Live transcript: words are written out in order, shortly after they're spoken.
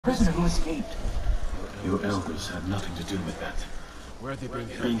Prisoner who escaped. Your elders had nothing to do with that. Where are they being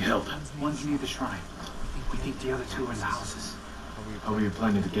held? Being held. One's near the shrine. We think the other two are in the houses. How are you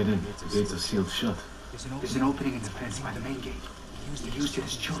planning to get in? The gates are sealed shut. There's an opening in the fence by the main gate. We used it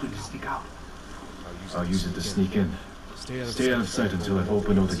as children to sneak out. I'll use it to sneak in. Stay Stay out of sight until I've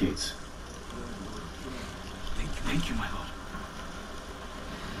opened all the gates. Thank you, my lord.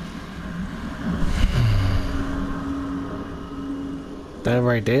 That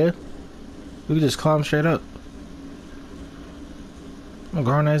right there, we could just climb straight up. I'm a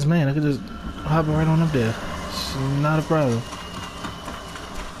grown ass man. I could just hop right on up there. It's not a problem.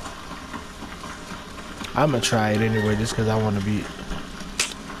 I'm gonna try it anyway just because I want to be.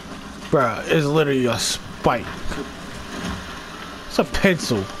 Bruh, it's literally a spike. It's a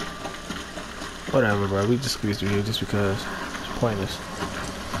pencil. Whatever, bro. We just squeeze through here just because it's pointless.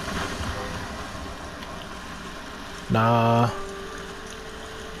 Nah.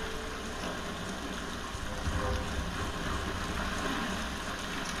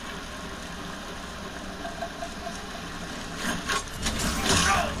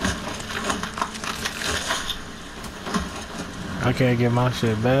 I can't get my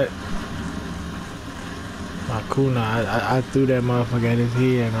shit back. My kuna, I threw that motherfucker at his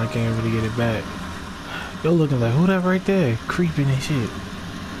head and I can't really get it back. Yo, looking like, who that right there? Creeping and shit.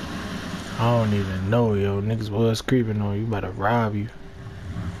 I don't even know, yo. Niggas was creeping on you. About to rob you.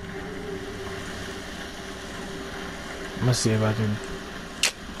 I'm gonna see if I can.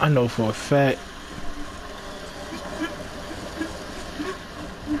 I know for a fact.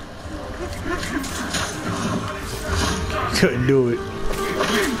 Couldn't do it.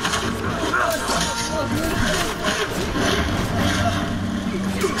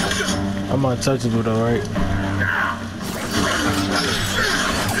 I'm untouchable though, right?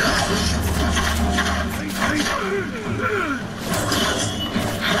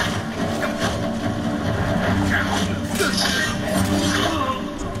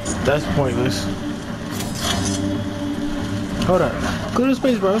 That's pointless. Hold up. Clear the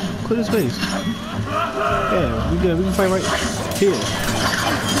space, bro. Clear the space. Yeah, we good. We can fight right here.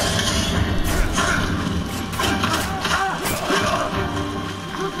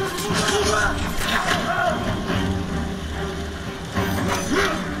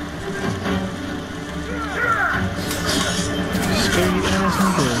 Scary ass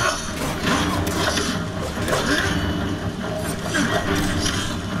nigga.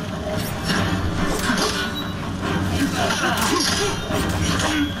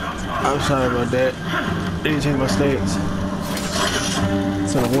 I'm sorry about that. I need to change my stance.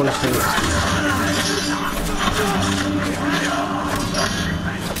 It's on a water stance.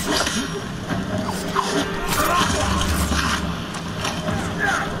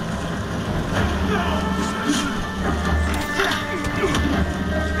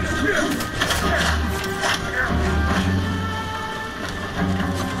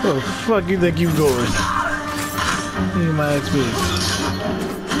 Where the fuck you think you going? Look at my XP.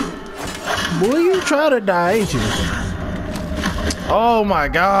 Boy, you try to die, ain't you? Oh my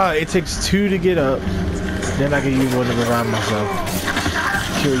god, it takes 2 to get up. Then I can use 1 to revive myself.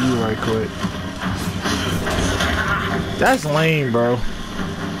 Kill you right quick. That's lame, bro.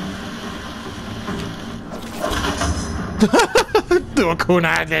 Do a cool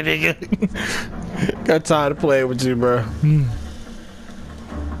night, that nigga. Got tired of playing with you, bro.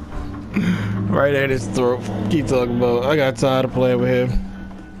 Right at his throat. Keep talking about. I got tired of playing with him.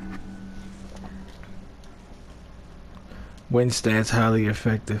 Wind stance highly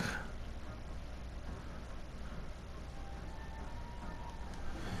effective.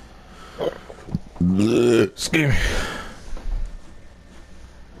 Excuse me.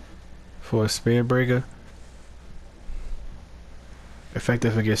 For a spear breaker.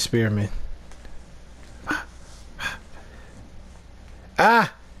 Effective against spearmen.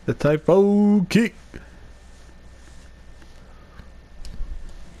 Ah! The typho kick.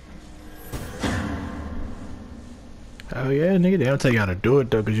 Oh yeah, nigga, they don't tell you how to do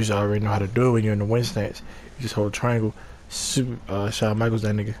it though, cause you already know how to do it when you're in the wind stance. You just hold triangle. Super, Shawn Michaels,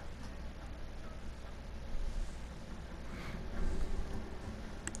 that nigga.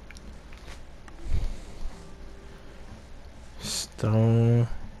 Stone.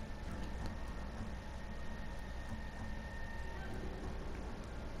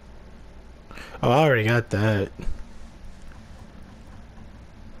 Oh, I already got that.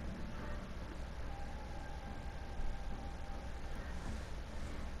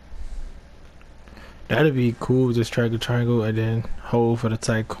 That'd be cool. Just triangle and then hold for the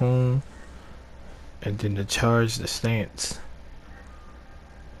tycoon. And then to charge the stance.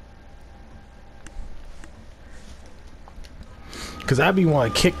 Cause I be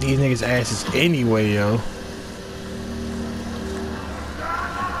wanting to kick these niggas' asses anyway, yo.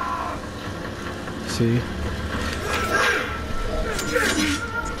 See?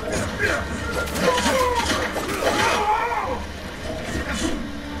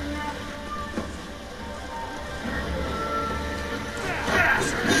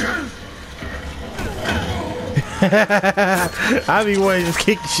 I be wanting to just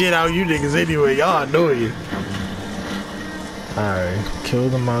kick the shit out of you niggas anyway. Y'all annoying. Alright. Kill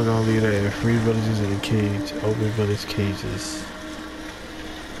the Mongol leader and free villagers in the cage. Open village cages.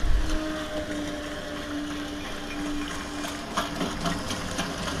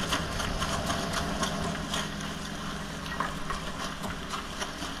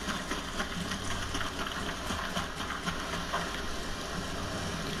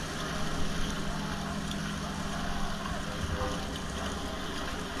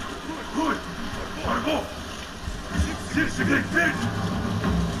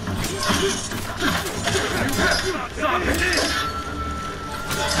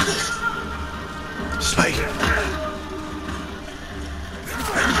 Spike.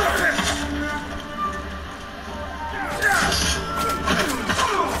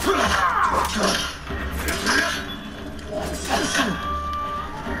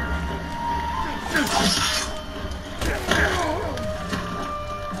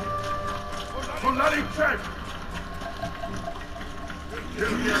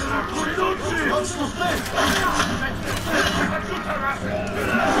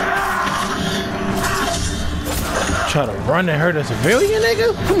 Try to run and hurt a civilian,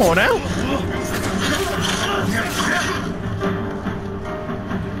 nigga? Come on now.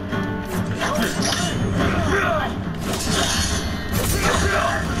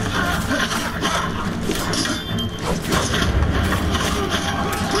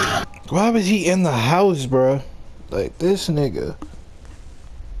 Why was he in the house, bro? Like this nigga.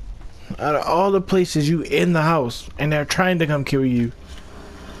 Out of all the places you in the house and they're trying to come kill you.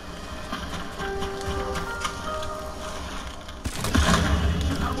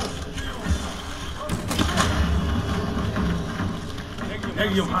 I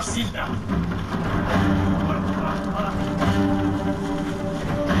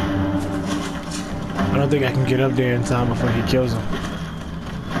don't think I can get up there in time before he kills him.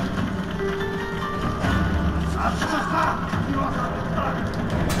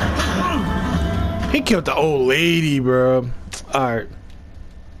 He killed the old lady, bro. Alright.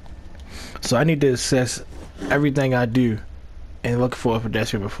 So I need to assess everything I do and look for a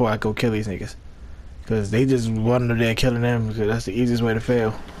pedestrian before I go kill these niggas. Because they just wanted there killing them because that's the easiest way to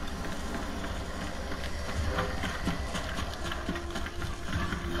fail.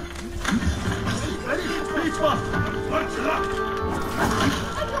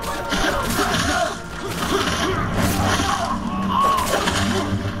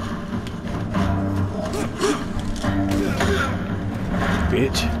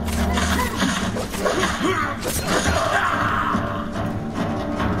 Bitch.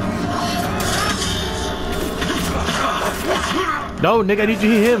 No, nigga, I need you to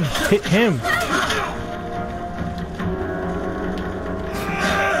hit him. Hit him.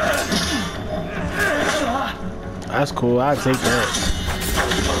 That's cool. I'll take that.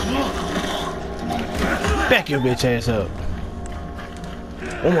 Back your bitch ass up.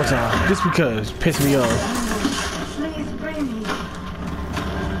 One more time. Just because. Piss me off.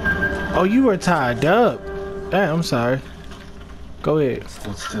 Oh, you were tied up. Damn, I'm sorry. Go ahead.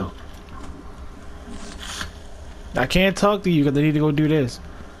 Stand still. I can't talk to you because I need to go do this.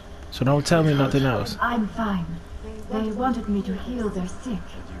 So don't tell me nothing else. I'm fine. They wanted me to heal their sick.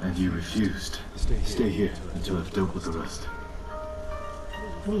 And you refused. Stay here until I've dealt with the rest.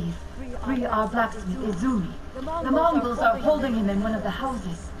 Please, free our blacksmith, Izumi. The Mongols are holding him in one of the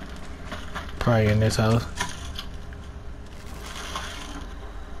houses. Probably in this house.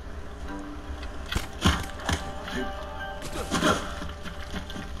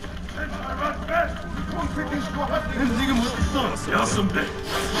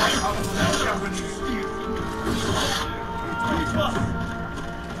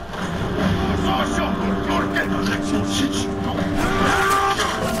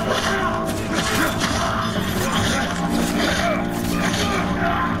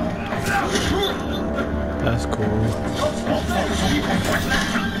 That's cool.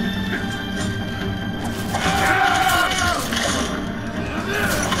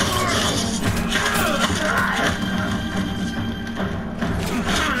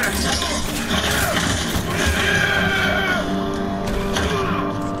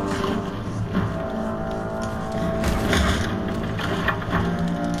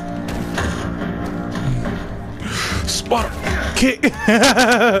 kick. Let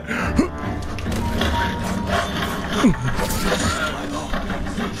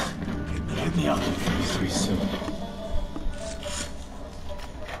me out. Please be still.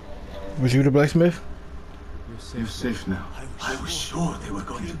 Was you the blacksmith? You're safe now. I was sure they were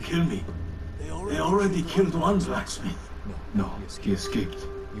going to kill me. They already killed one blacksmith. No, he escaped.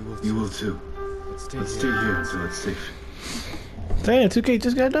 You will too. Let's stay here until it's safe. Damn, 2K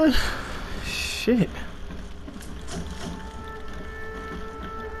just got done. Shit.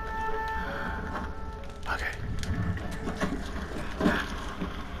 Okay.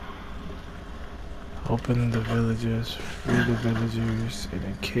 Open the villagers, free the villagers in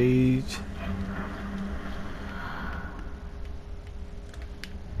a cage.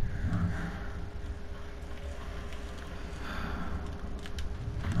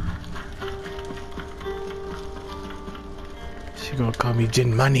 She gonna call me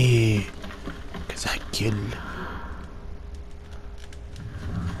Gin Money, cause I kill.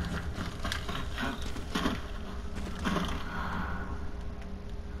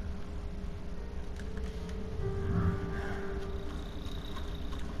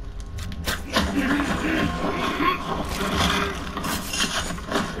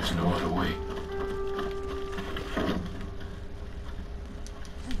 There's no other way.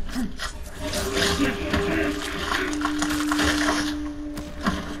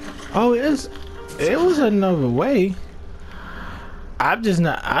 Oh, it was another way. I'm just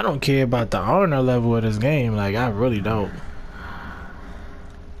not. I don't care about the honor level of this game. Like, I really don't.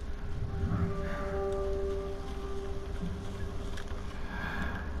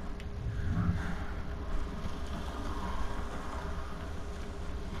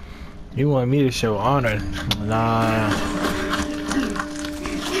 You want me to show honor? Nah.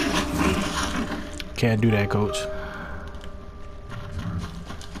 Can't do that, coach.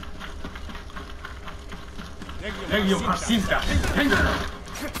 That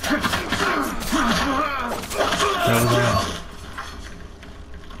was honor.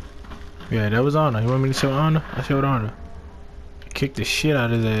 Yeah, that was honor. You want me to show honor? I showed honor. Kicked the shit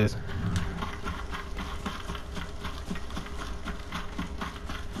out of his ass.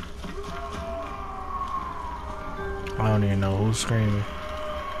 I don't even know who's screaming.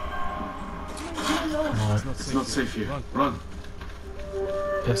 It's not safe here. Run.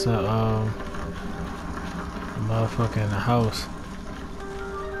 It's a motherfucking house.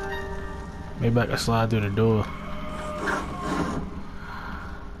 Maybe I can slide through the door.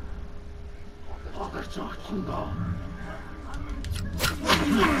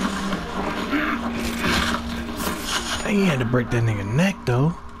 Dang, you had to break that nigga neck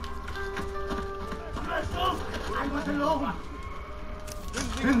though. I was alone.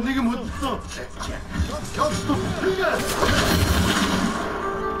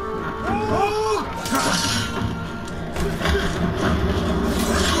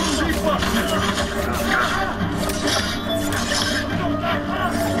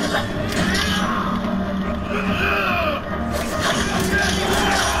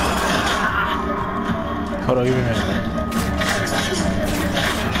 Hold on, give me a minute.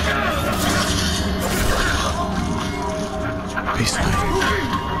 Peace.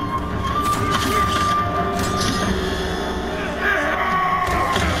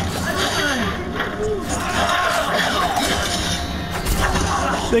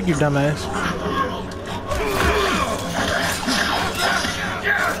 Thank you, dumbass.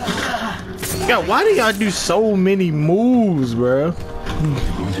 Yo, why do y'all do so many moves, bro? You're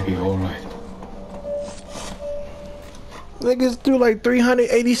going to be alright. Niggas do like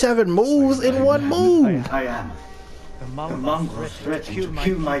 387 moves in one move. I am. The Mongols threatened to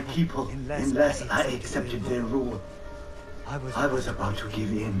kill my people unless I accepted their rule. I was about to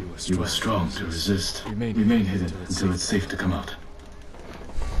give in. You were strong to resist. Remain hidden until it's safe to come out.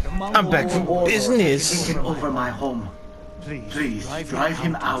 I'm back for business. Taken over my home. Please, drive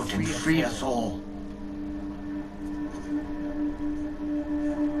him out and free us all.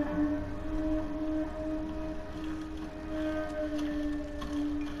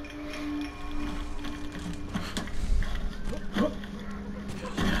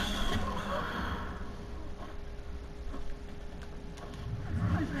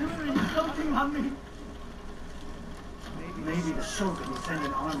 Something on me. Maybe the Shogun will send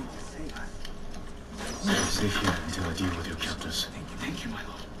an army to save us. Stay safe here until I deal with your captors. Thank you, my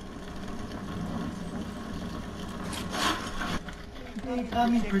lord. May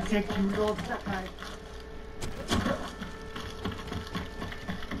Kami protect you, Lord Sakai.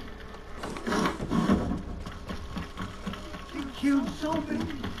 He killed so many.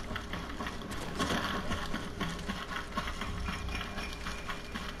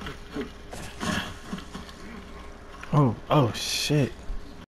 Oh shit.